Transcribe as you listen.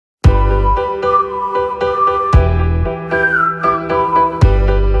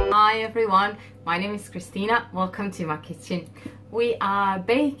everyone, my name is Cristina. Welcome to my kitchen. We are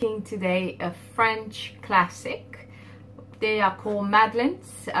baking today a French classic. They are called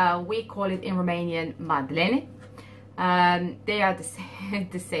Madeleines. We call it in Romanian Madeleine. They are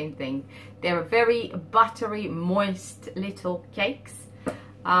the same thing. They're very buttery, moist little cakes.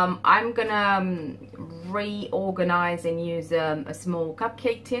 I'm gonna reorganize and use a small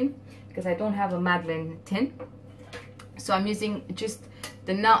cupcake tin because I don't have a Madeleine tin. So I'm using just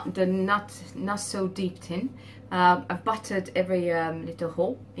the not so deep tin. I've buttered every little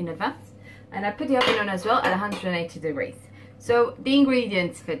hole in advance, and I put the oven on as well at 180 degrees. So the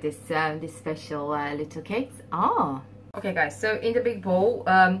ingredients for this this special little cakes are, okay guys, so in the big bowl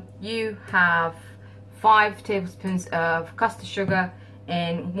you have 5 tablespoons of custard sugar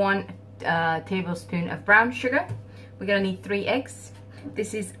and 1 tablespoon of brown sugar. We're gonna need 3 eggs.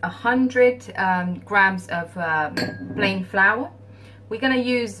 This is 100 grams of plain flour. We're gonna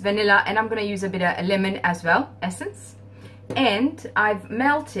use vanilla, and I'm gonna use a bit of lemon as well, essence. And I've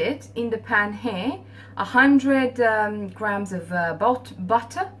melted in the pan here 100 grams of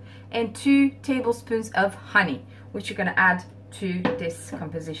butter and 2 tablespoons of honey, which you're gonna add to this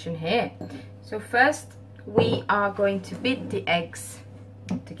composition here. So first we are going to beat the eggs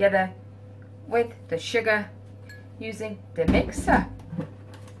together with the sugar using the mixer.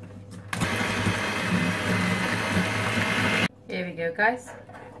 Here we go guys,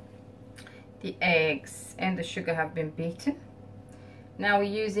 the eggs and the sugar have been beaten. Now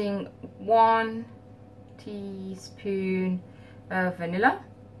we're using 1 teaspoon of vanilla,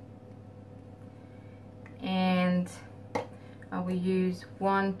 and I will use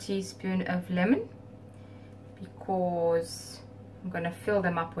 1 teaspoon of lemon because I'm going to fill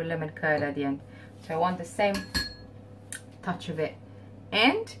them up with lemon curd at the end, so I want the same touch of it.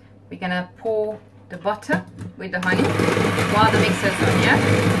 And we're going to pour the butter with the honey while the mixer's on,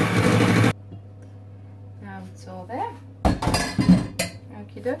 yeah? Now it's all there.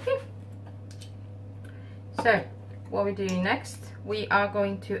 Okie dokie. So what we're doing next, we are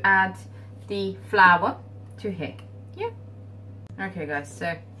going to add the flour to here, yeah? Okay guys,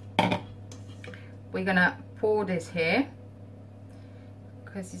 so we're gonna pour this here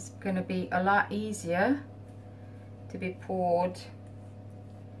because it's gonna be a lot easier to be poured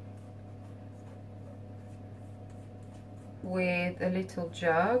with a little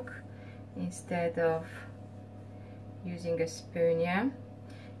jug instead of using a spoon, yeah?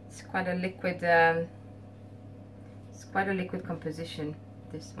 It's quite a liquid composition,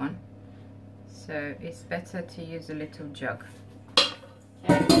 this one, so it's better to use a little jug.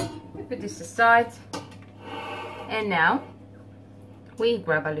 Okay, we put this aside, and now we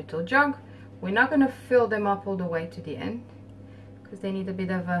grab a little jug. We're not going to fill them up all the way to the end because they need a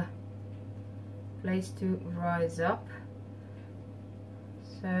bit of a place to rise up.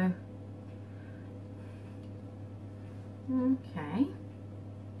 So, okay.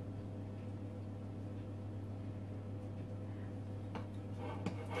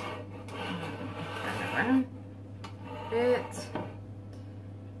 Turn around a bit.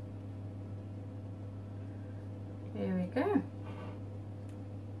 Here we go.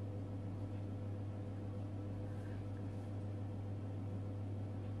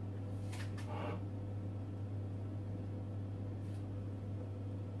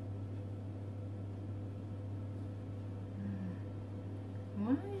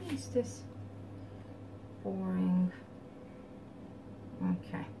 Why is this boring?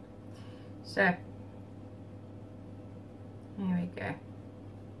 Okay, so here we go.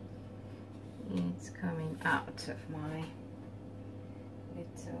 It's coming out of my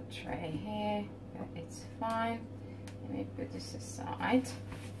little tray here, but it's fine. Let me put this aside.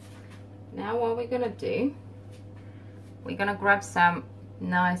 Now what we're gonna do, we're gonna grab some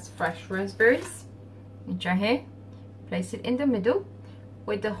nice fresh raspberries, which are here. Place it in the middle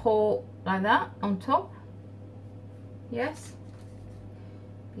with the hole like that on top, yes,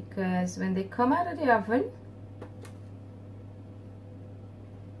 because when they come out of the oven,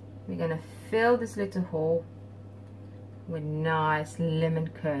 we're gonna fill this little hole with nice lemon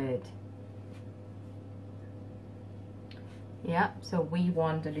curd. Yeah, so we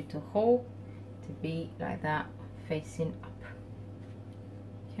want the little hole to be like that, facing up.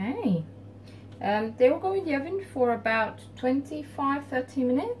 Okay. They will go in the oven for about 25-30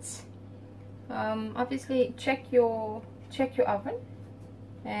 minutes. Obviously check your oven,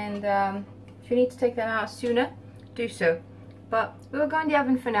 and if you need to take them out sooner, do so. But we'll go in the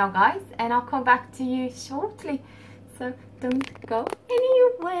oven for now guys, and I'll come back to you shortly, so don't go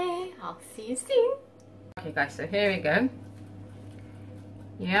anywhere. I'll see you soon. Okay guys, so here we go.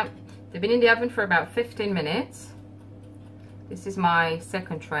 Yep, they've been in the oven for about 15 minutes. This is my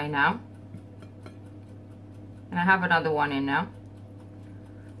second tray now. and I have another one in now.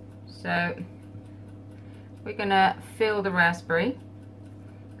 So we're gonna fill the raspberry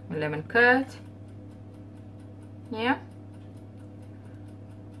with lemon curd. Yeah.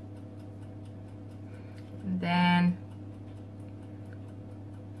 And then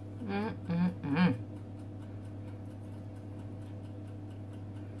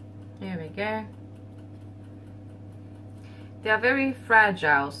there we go. They are very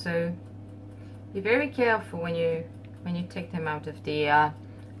fragile, so be very careful when you take them out of the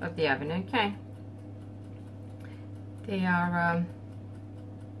oven. Okay. They are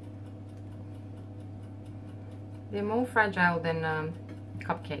they're more fragile than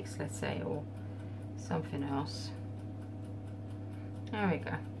cupcakes, let's say, or something else. There we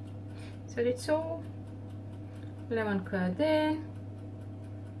go. So it's all lemon curd there.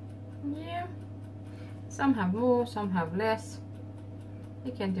 Yeah. Some have more, some have less.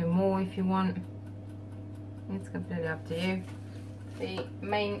 You can do more if you want. It's completely up to you. The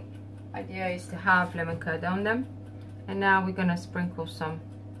main idea is to have lemon curd on them. And now we're gonna sprinkle some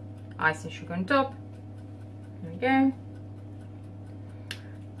icing sugar on top. There we go.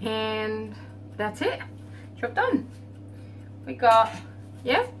 And that's it. Job done. We got,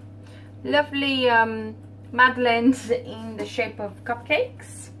 yeah, lovely madeleines in the shape of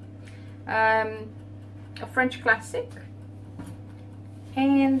cupcakes. A French classic,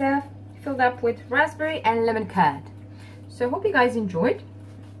 and filled up with raspberry and lemon curd. So I hope you guys enjoyed,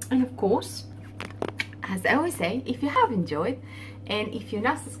 and of course, as I always say, if you have enjoyed and if you're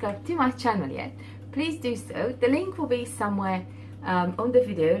not subscribed to my channel yet, please do so. The link will be somewhere on the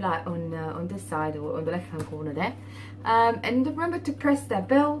video, like on this side or on the left hand corner there, and remember to press that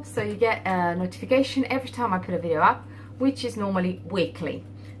bell so you get a notification every time I put a video up, which is normally weekly.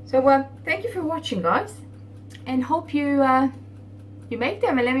 So thank you for watching, guys, and hope you you make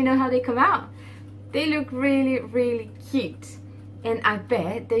them and let me know how they come out. They look really, really cute, and I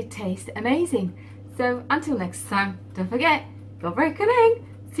bet they taste amazing. So until next time, don't forget, go break an egg.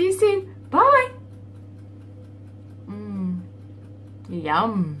 See you soon. Bye.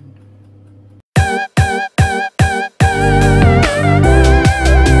 Yum.